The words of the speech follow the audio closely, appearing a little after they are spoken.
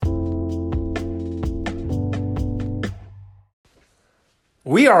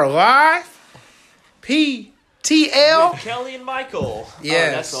We are live. PTL. With Kelly and Michael.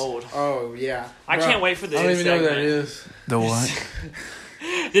 Yes. Oh, that's old. Oh, yeah. I can't wait for this. I don't even know what that is. The what?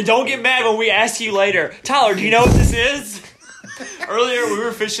 Then don't get mad when we ask you later. Tyler, do you know what this is? Earlier, we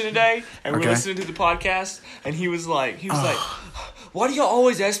were fishing today, and we were listening to the podcast, and he was like, why do y'all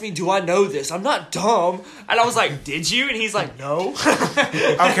always ask me, do I know this? I'm not dumb. And I was like, did you? And he's like, no.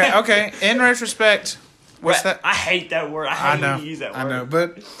 Okay. In retrospect, what's that? I hate that word. I hate when you use that word. I know,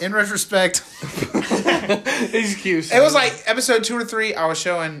 but in retrospect, Excuse. it was like episode 2 or 3. I was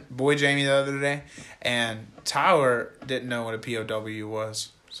showing Boy Jamie the other day, and Tyler didn't know what a POW was.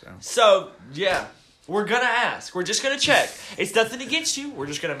 So, yeah. We're going to ask. We're just going to check. It's nothing against you. We're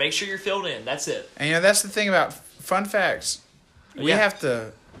just going to make sure you're filled in. That's it. And that's the thing about fun facts. We have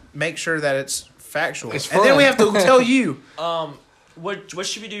to make sure that it's factual. It's and then we have to tell you. What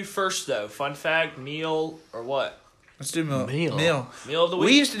should we do first, though? Fun fact, meal, or what? Let's do meal. Meal of the week.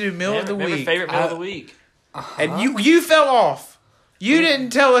 We used to do meal of the week. Favorite meal of the week. And you fell off. You didn't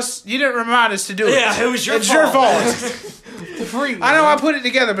tell us. You didn't remind us to do it. Yeah, it was your fault. fault. It's your fault. I know I put it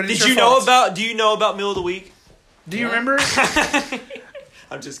together, but it's Do you know about meal of the week? Do you remember?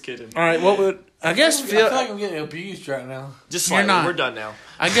 I'm just kidding. All right. What would I guess? I feel like I'm getting abused right now. Just slightly. not. We're done now.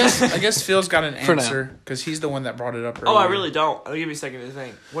 I guess Phil's got an For now. answer because he's the one that brought it up. Oh, I earlier. really don't. I'll give you a second to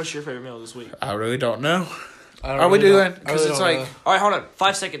think. What's your favorite meal this week? I really don't know. Are Are we doing? Because it's like All right, hold on.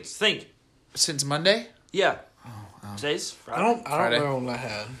 5 seconds. Think. since Monday. Yeah. Today's I Friday. don't Friday. know what I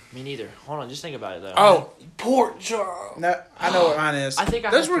had. Me neither. Hold on. Just think about it though. Oh Pork chop. no, I know what mine is. I think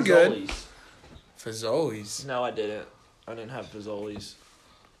I those had were good. Fazoli's. Fazoli's. No, I didn't. I didn't have Fazoli's.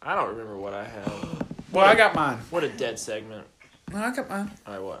 I don't remember what I had. Well, I got mine. What a dead segment. No, I got mine.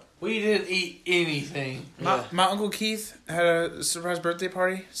 All right, what? We didn't eat anything. My Uncle Keith had a surprise birthday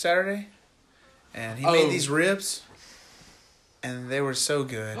party Saturday, and he made these ribs, and they were so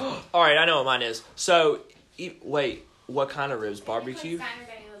good. All right, I know what mine is. So, wait, what kind of ribs? Barbecue?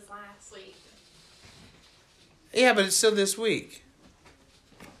 Saturday was last week. Yeah, but it's still this week.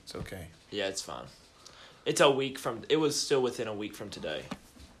 It's okay. Yeah, it's fine. It's a week from. It was still within a week from today.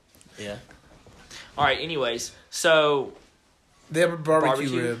 Yeah. All right. Anyways, so. They have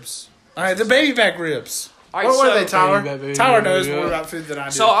barbecue ribs. All right, the baby back ribs. All right, what were so- they, Tyler? Baby Tyler back knows ribs. more about food than I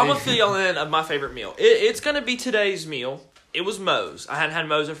do. So I'm gonna fill y'all in of my favorite meal. It's gonna be today's meal. It was Moe's. I hadn't had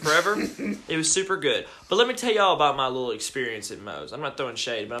Moe's in forever. It was super good. But let me tell y'all about my little experience at Moe's. I'm not throwing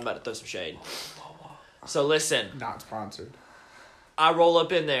shade, but I'm about to throw some shade. So listen, Not sponsored. I roll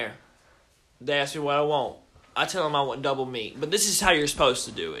up in there. They ask me what I want. I tell them I want double meat. But this is how you're supposed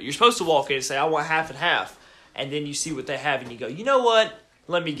to do it. You're supposed to walk in and say, I want half and half. And then you see what they have and you go, you know what?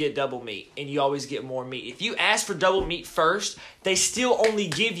 Let me get double meat. And you always get more meat. If you ask for double meat first, they still only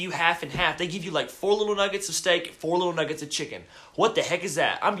give you half and half. They give you like 4 little nuggets of steak, 4 little nuggets of chicken. What the heck is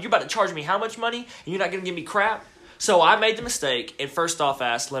that? You're about to charge me how much money? And you're not going to give me crap? So I made the mistake and first off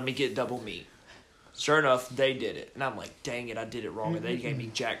asked, let me get double meat. Sure enough, they did it. And I'm like, dang it, I did it wrong. And they gave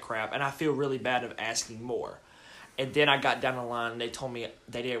me jack crap. And I feel really bad of asking more. And then I got down the line and they told me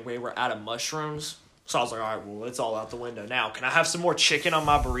we were out of mushrooms. So I was like, all right, well, it's all out the window now. Can I have some more chicken on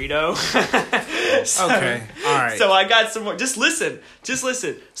my burrito? Okay, all right. So I got some more. Just listen.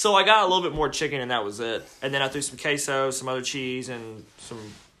 So I got a little bit more chicken and that was it. And then I threw some queso, some other cheese, and some...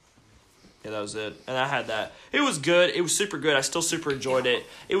 Yeah, that was it. And I had that. It was good. It was super good. I still super enjoyed it.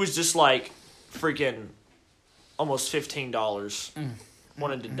 It was just like freaking almost $15.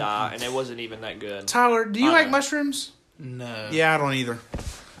 Wanted to die, and it wasn't even that good. Tyler, do you I like know. mushrooms? No. Yeah, I don't either.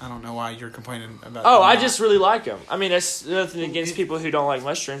 I don't know why you're complaining about. Oh, them I not. just really like them. I mean, it's nothing against people who don't like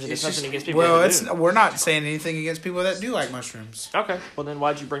mushrooms, and it's nothing against people who do. we're not saying anything against people that do like mushrooms Okay, well then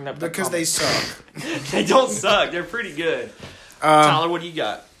why'd you bring that up? because they suck. They don't suck. They're pretty good. Tyler, what do you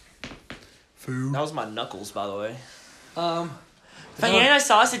got? Food. That was my knuckles, by the way. Vienna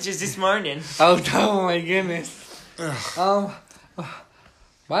sausages this morning. Oh my goodness.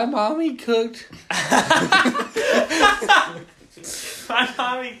 My mommy cooked. My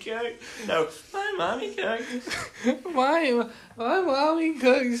mommy cooked. No, my mommy cooked. My mommy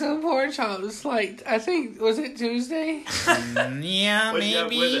cooked some pork chops. Like I think was it Tuesday? Yeah, What'd you have with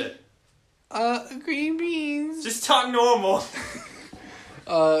maybe. it? Green beans. Just talk normal.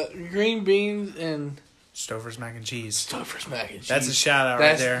 Green beans and Stouffer's mac and cheese. Stouffer's mac and cheese. That's a shout out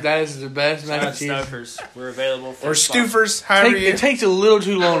right there. That is the best mac and cheese. Snuffers. We're available for Or Stouffer's, however you. It takes a little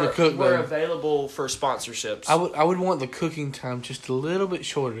too long to cook We're though. available for sponsorships. I would want the cooking time just a little bit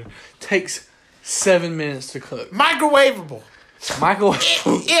shorter. Takes 7 minutes to cook. Microwavable. Michael,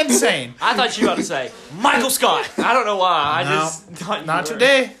 Insane. I thought you were about to say Michael Scott. I don't know why. I No, just thought you Not were.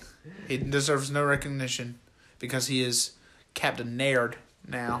 today. He deserves no recognition because he is Captain Naird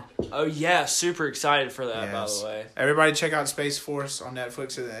now. Oh yeah, super excited for that. Yes. By the way, Everybody check out Space Force on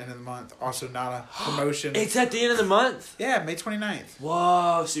Netflix at the end of the month. Also, not a promotion. it's at the end of the month. Yeah, May 29th.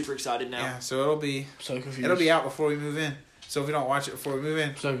 Whoa, super excited now. Yeah, so it'll be out before we move in. So if we don't watch it before we move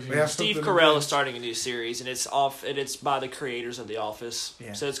in, So we have Steve something to Carell do. is starting a new series, and it's off. And it's by the creators of The Office.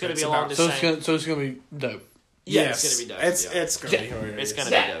 Yeah. So it's going to It's be along about- the So same. it's gonna be dope. Yeah, Yes. it's going to be dope. It's yeah. it's gonna be hilarious. It's going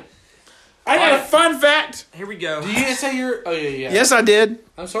to be dope. I got a fun fact. Here we go. Did you say your? Oh yeah. Yes, I did.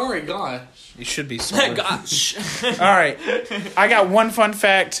 I'm sorry, gosh. You should be sorry. Gosh. All right, I got one fun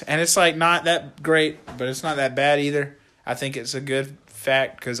fact, and it's like not that great, but it's not that bad either. I think it's a good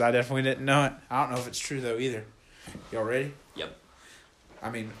fact because I definitely didn't know it. I don't know if it's true though either. Y'all ready? Yep. I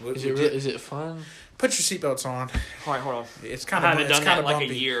mean, Is it fun? put your seatbelts on. All right, hold on. It's I kind of haven't done that in like a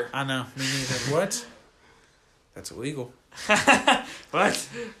bumpy. year. I know. Me neither. What? That's illegal. What?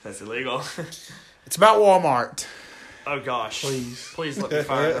 That's illegal. It's about Walmart. Oh gosh. Please. Let me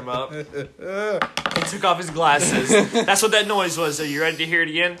fire them up. He took off his glasses. That's what that noise was. Are you ready to hear it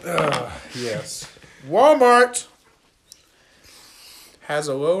again? Yes. Walmart has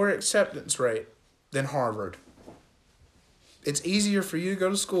a lower acceptance rate than Harvard. It's easier for you to go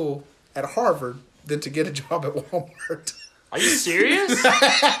to school at Harvard than to get a job at Walmart. Are you serious?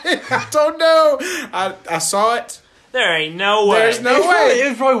 I don't know. I saw it. There ain't no way. There's no way.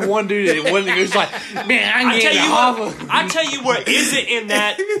 There's probably one dude that wouldn't go. He's like, man, I'm getting Harvard. I tell you what isn't in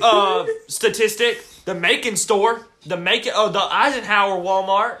that statistic. The Macon store. The Eisenhower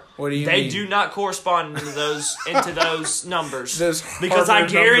Walmart. What do you They mean? do not correspond into those numbers. Those because I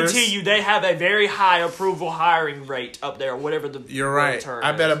Harvard guarantee numbers. you they have a very high approval hiring rate up there, whatever the You're real right. term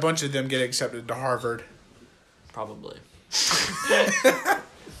I bet is. a bunch of them get accepted to Harvard. Probably.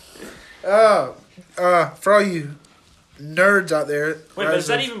 For all you nerds out there. Wait, but is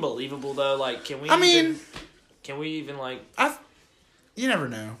that even believable though? Like, can we? I mean, can we even like? you never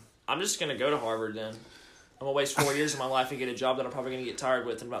know. I'm just gonna go to Harvard then. I'm gonna waste 4 years of my life and get a job that I'm probably gonna get tired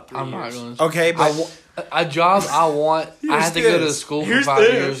with in about 3 I'm years. not going to. Okay, but A job I want. I Here's had to go to this. school for Here's 5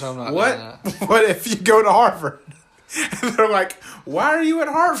 this. years. I'm not what? doing that. What if you go to Harvard? And they're like, "Why are you at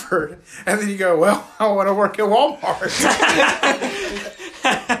Harvard?" And then you go, "Well, I want to work at Walmart."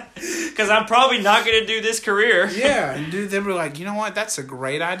 Because I'm probably not gonna do this career. Yeah, and dude, they were like, "You know what? That's a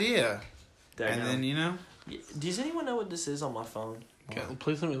great idea." There you And go. then you know, Does anyone know what this is on my phone? Okay,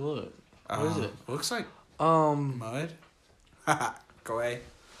 please let me look. What is it? Looks like Um, mud. Go away.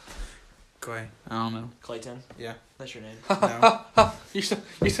 Go away. I don't know. Clayton. Yeah. That's your name. No. you're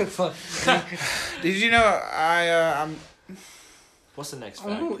so fun. Did you know I'm What's the next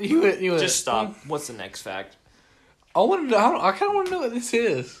fact? You Just stop. What's the next fact? I want to. I kind of want to know what this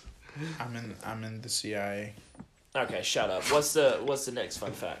is. I'm in the CIA. Okay, shut up. What's the next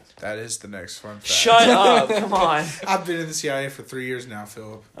fun fact? That is the next fun fact. Shut up! Come on. I've been in the CIA for 3 years now,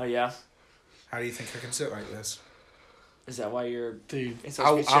 Philip. Oh yeah. How do you think I can sit like this? Is that why you're? Dude, It's I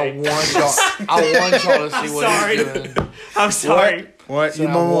supposed want to be y'all. shaped. I want y'all to see what sorry. you're doing. I'm sorry. What? So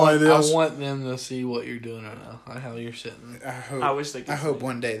I want them to see what you're doing right now. Like how you're sitting. I wish they could. I hope see.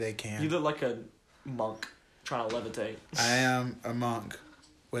 one day they can. You look like a monk trying to levitate. I am a monk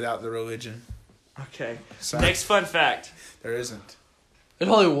without the religion. Okay. So Next fun fact. there isn't. There's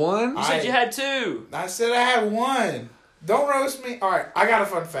only one. You said you had two. I said I had one. Don't roast me. All right, I got a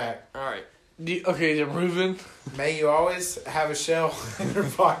fun fact. All right. Okay, is it proven? May you always have a shell in your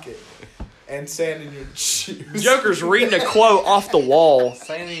pocket and sand in your shoes. Joker's reading a quote off the wall.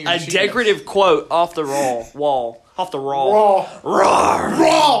 A Cheeks. decorative quote off the wall. Off the wall.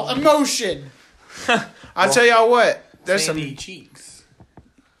 Raw emotion. I'll tell y'all what. There's some. Sandy cheeks.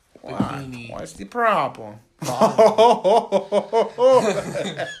 What? What's the problem?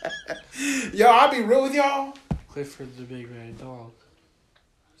 Yo, I'll be real with y'all. Clifford the big red dog.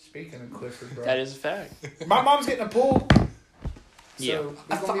 Speaking of Clifford, bro. That is a fact. My mom's getting a pool. So Yeah.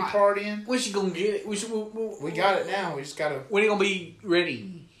 we're going to be partying. When she gonna get it? We got it now. We just got to. When it gonna be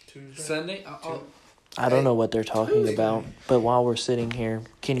ready? Tuesday. Sunday. I don't know what they're talking about, but while we're sitting here,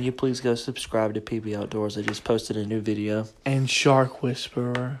 can you please go subscribe to PB Outdoors? I just posted a new video. And Shark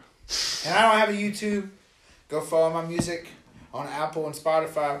Whisperer. And I don't have a YouTube. Go follow my music on Apple and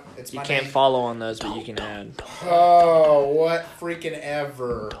Spotify. It's You my can't name. follow on those, but you can add. Oh, what freaking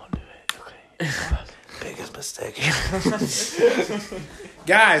ever. Don't do it. Okay. Biggest mistake.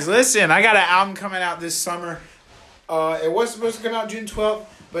 Guys, listen, I got an album coming out this summer. It was supposed to come out June 12th,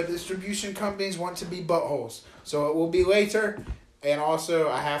 but distribution companies want to be buttholes. So it will be later. And also,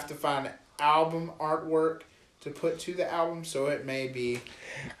 I have to find album artwork to put to the album, so it may be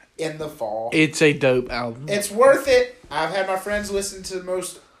in the fall. It's a dope album. It's worth it. I've had my friends listen to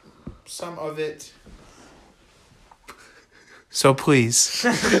some of it. So please.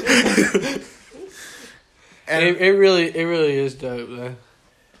 And It really is dope though.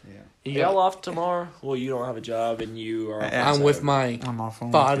 You Y'all got, off tomorrow? Well, you don't have a job and you are. I'm with my I'm off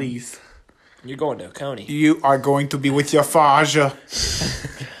on bodies. You're going to Oconee. You are going to be with your father.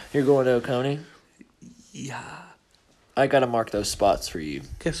 You're going to Oconee? Yeah. I gotta mark those spots for you.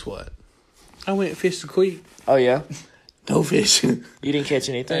 Guess what? I went fish the creek. Oh, yeah? No fish. You didn't catch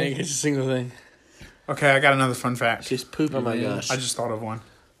I anything? didn't catch a single thing. Okay, I got another fun fact. Just pooping. Oh my man. gosh. I just thought of one.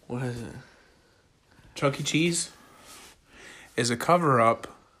 What is it? Chuck E. Cheese is a cover-up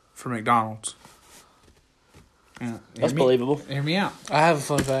for McDonald's. Yeah, That's believable. Hear me out. I have a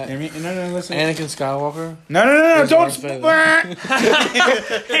fun fact. Hear me. No, listen. Anakin Skywalker. No! Is Don't. Darth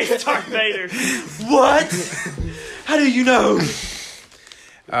It's Darth Vader. What? How do you know?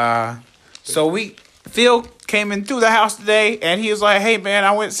 So Phil came in through the house today, and he was like, "Hey man,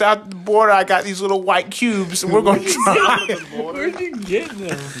 I went south of the border. I got these little white cubes, and we're going to try Where'd you get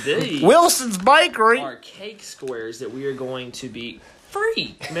them? These Wilson's Bakery." are cake squares that we are going to be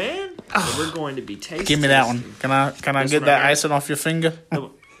free, man. That we're going to be tasting. Give me that one. Can I This get one that right here? icing off your finger?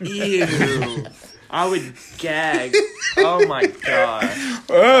 Ew. I would gag. Oh my god.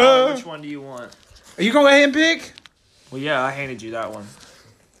 Which one do you want? Are you gonna go ahead and pick? Well, yeah, I handed you that one.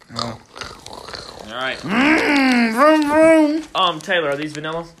 Oh. All right. Vroom vroom. Taylor, are these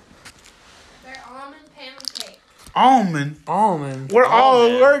vanilla? They're almond pancake. Almond. We're Oh, all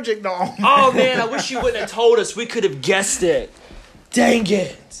man. allergic to almond. Oh man, I wish you wouldn't have told us. We could have guessed it. Dang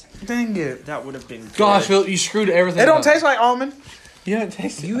it. Dang it! That would have been good. Gosh, Phil, you screwed everything It don't up. taste like almond. You haven't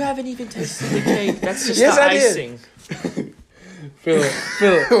tasted You haven't even tasted the cake. That's just Yes, the I did. icing. Phil,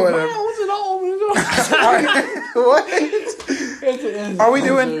 Whatever. what's an almond? What?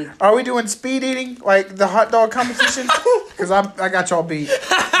 Are we doing speed eating like the hot dog competition? Because I got y'all beat.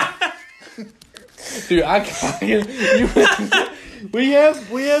 Dude, I can't. We have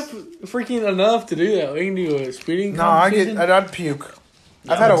freaking enough to do that. We can do a speeding No, competition. I'd puke.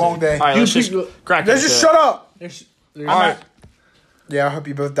 I've had a long day. All right, let's just crack Let's into just it. shut up. There's I'm not- Yeah, I hope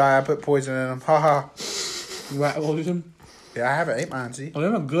you both die. I put poison in them. Haha. you might lose them. Yeah, I haven't ate mine. See? Oh, they're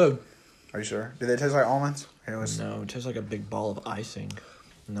not good. Are you sure? Do they taste like almonds? It was. No, it tastes like a big ball of icing.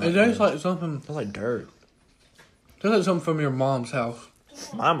 Not It tastes good. like something. Tastes like dirt. Tastes like something from your mom's house.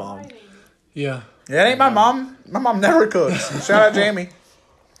 My mom. Yeah. Yeah, it ain't my mom. My mom never cooks. Shout out Jamie.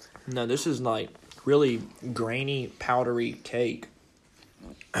 No, this is like really grainy, powdery cake.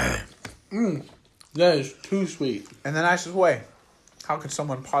 That is too sweet. In the nicest way. How could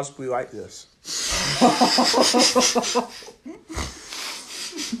someone possibly like this?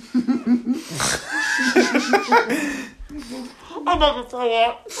 I'm about to throw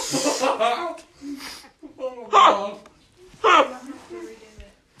up.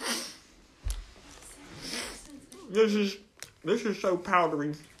 This is so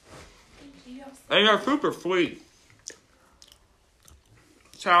powdery. And they're super sweet.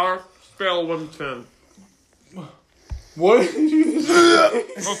 Tyler, scale 1 to 10. What did you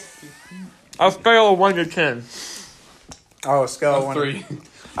A scale of 1 to 10. Oh, scale of 1. 3.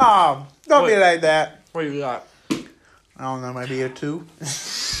 Oh, don't be What? like that. What do you got? I don't know, maybe a 2.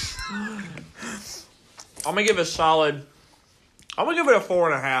 I'm gonna give it a solid. I'm gonna give it a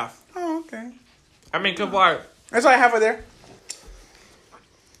 4.5. Oh, okay. I mean, cause like That's all I have there.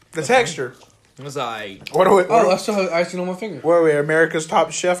 The texture. it's like What are we? Oh, I still have icing on my finger. What are we? America's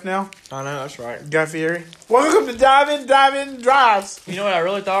Top Chef now? I know that's right. Guy Fieri. Welcome to Dive In Drives. You know what I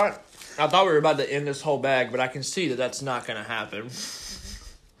really thought? I thought we were about to end this whole bag, but I can see that that's not gonna happen.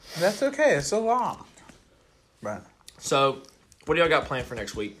 That's okay. It's so long. But So, what do y'all got planned for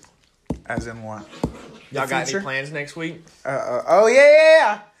next week? as in what? Y'all got future? any plans next week? Oh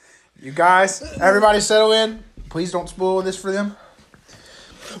yeah. You guys, everybody settle in. Please don't spoil this for them.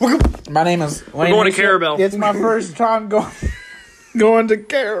 My name is Wayne. going to Mitchell. Carabel. It's my first time going to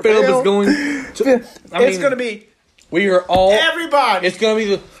Carabel. Philip is going. It's gonna be We are all. everybody. It's gonna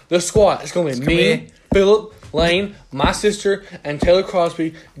be the squad. It's gonna be me, Philip, Lane, my sister, and Taylor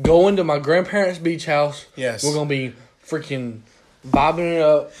Crosby going to my grandparents' beach house. Yes. We're gonna be freaking vibing it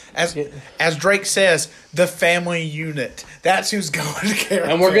up, As Drake says, the family unit. That's who's going to Carabel.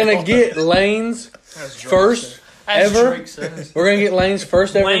 and we're gonna get Lane's first ever. We're gonna get Lane's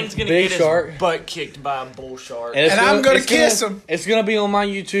first ever Lane's gonna big get shark. his butt kicked by a bull shark. it's And I'm gonna it's kiss him. It's gonna be on my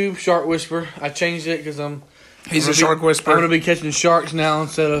YouTube, Shark Whisper. I changed it because He's a I'm shark gonna whisperer. be catching sharks now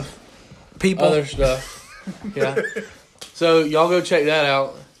instead of People. other stuff. Yeah. So y'all go check that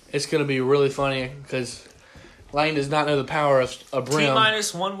out. It's gonna be really funny because Lane does not know the power of a brim.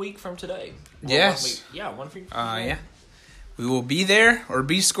 T-minus 1 week from today. Well, Yes. 1 week. Yeah, 1 week from today. Yeah. We will be there, or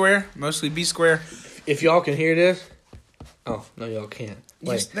B square, mostly B square. If y'all can hear this, Oh no, y'all can't.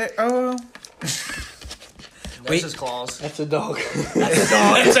 Yes, Wait, oh, That's his claws. that's a dog.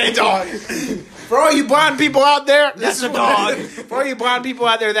 it's a dog. For all you blind people out there, That's a dog. For all you blind people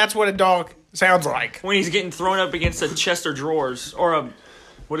out there, that's what a dog sounds like. When he's getting thrown up against a chest of drawers. Or a...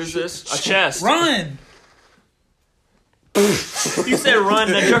 What is this? A chest. Run. You said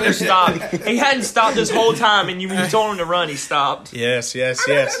run, the joker stopped. He hadn't stopped this whole time, and when you told him to run, he stopped. Yes.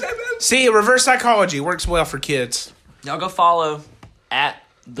 See, reverse psychology works well for kids. Y'all go follow at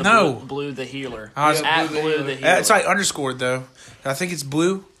the No. Blue the Healer. I was- At Blue the Healer. It's like underscored though. I think it's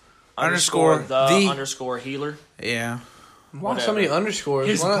blue underscore underscore the the. underscore healer. Yeah. Why so many underscores?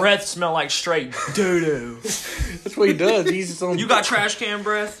 His Why? breath smell like straight doo-doo. That's what he does. He's just on. You got trash can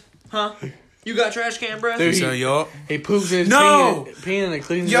breath? Huh? You got trash can breath? Dude, So yo, he poops in his No! peeing and it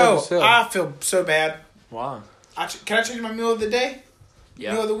cleans it up yo, himself. I feel so bad. Why? Can I change my meal of the day?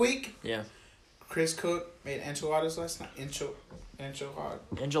 Meal Yeah. of the week? Yeah. Chris Cook made enchiladas last night.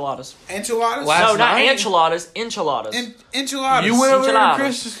 Enchiladas. Enchiladas? Last No, not night? enchiladas. Enchiladas. Enchiladas. You went over there to Enchiladas.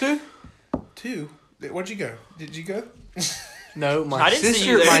 Chris's too? Two. Where'd you go? Did you go? No, I my didn't see sister.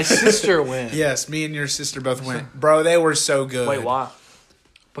 you there. My sister went Yes, me and your sister both went. Bro, they were so good. Wait, why?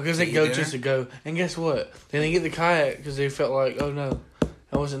 because they Did you go dinner? just to go. And guess what? They didn't get the kayak because they felt like, oh no,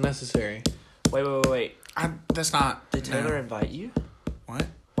 that wasn't necessary. Wait. That's not. Did Taylor No. invite you? What?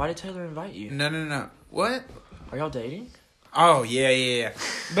 Why did Taylor invite you? No. What? Are y'all dating? Oh, yeah.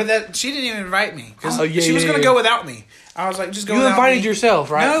 But that she didn't even invite me. 'Cause Oh, yeah, she was yeah, going to yeah. go without me. I was like, just go You without invited me. yourself,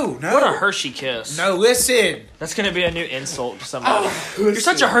 right? No. What a Hershey kiss. No, listen. That's going to be a new insult to somebody. Oh, You're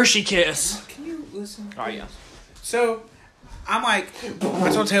such a Hershey kiss. Can you listen? Oh, yeah. So, I'm like, I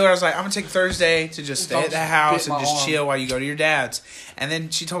told Taylor, I was like, I'm going to take Thursday to just stay at the house and just chill while you go to your dad's. And then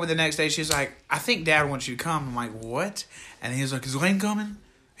she told me the next day, she was like, I think Dad wants you to come. I'm like, what? And he was like, is Lane coming?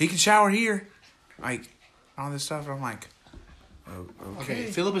 He can shower here. Like, all this stuff. I'm like, oh, Okay,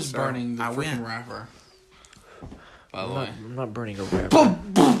 Philip is So, burning the I win. freaking wrapper. By the way. I'm not burning a wrapper.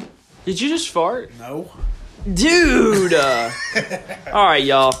 Did you just fart? No. Dude! All right,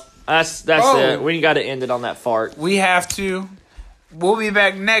 y'all. That's Oh. it. We got to end it on that fart. We have to. We'll be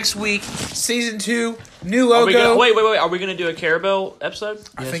back next week. Season 2. New Are we logo. gonna, wait. Are we going to do a Carabelle episode?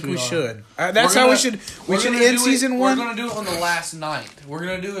 I Yes, think we we are. should. That's We're how we gonna- should. We we're should gonna end do it- season 1. We're gonna do it on the last night. We're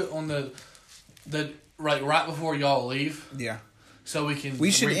gonna do it on the right before y'all leave, Yeah. so we can. We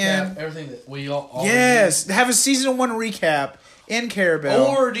should recap end- everything that we all. Yes. Have a season 1 recap in Carabelle.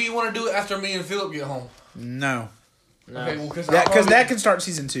 Or do you want to do it after me and Philip get home? No. No. Okay, well, because That can start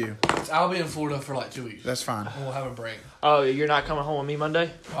season 2. I'll be in Florida for like 2 weeks. That's fine. And we'll have a break. Oh, you're not coming home with me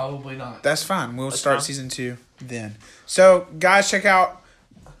Monday? Probably not. That's fine. We'll That's start fine. season 2 then. So, guys, check out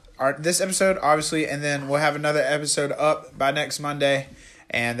this episode, obviously, and then we'll have another episode up by next Monday,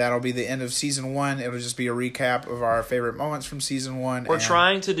 and that'll be the end of season 1. It'll just be a recap of our favorite moments from season 1. We're and-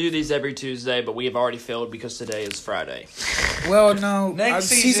 trying to do these every Tuesday, but we have already failed because today is Friday. Well, no. Next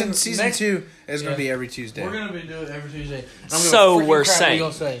season season- 2 is going yeah. to be every Tuesday. We're gonna be doing it every Tuesday. And So freaking we're crap what saying.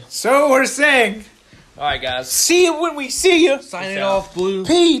 y'all say. So we're saying, All right, guys. see you when we see you. Sign Peace it out. off, Blue.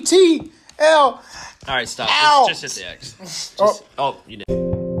 PTL. All right, stop. Ow. Just hit the X. Oh. Oh, you did.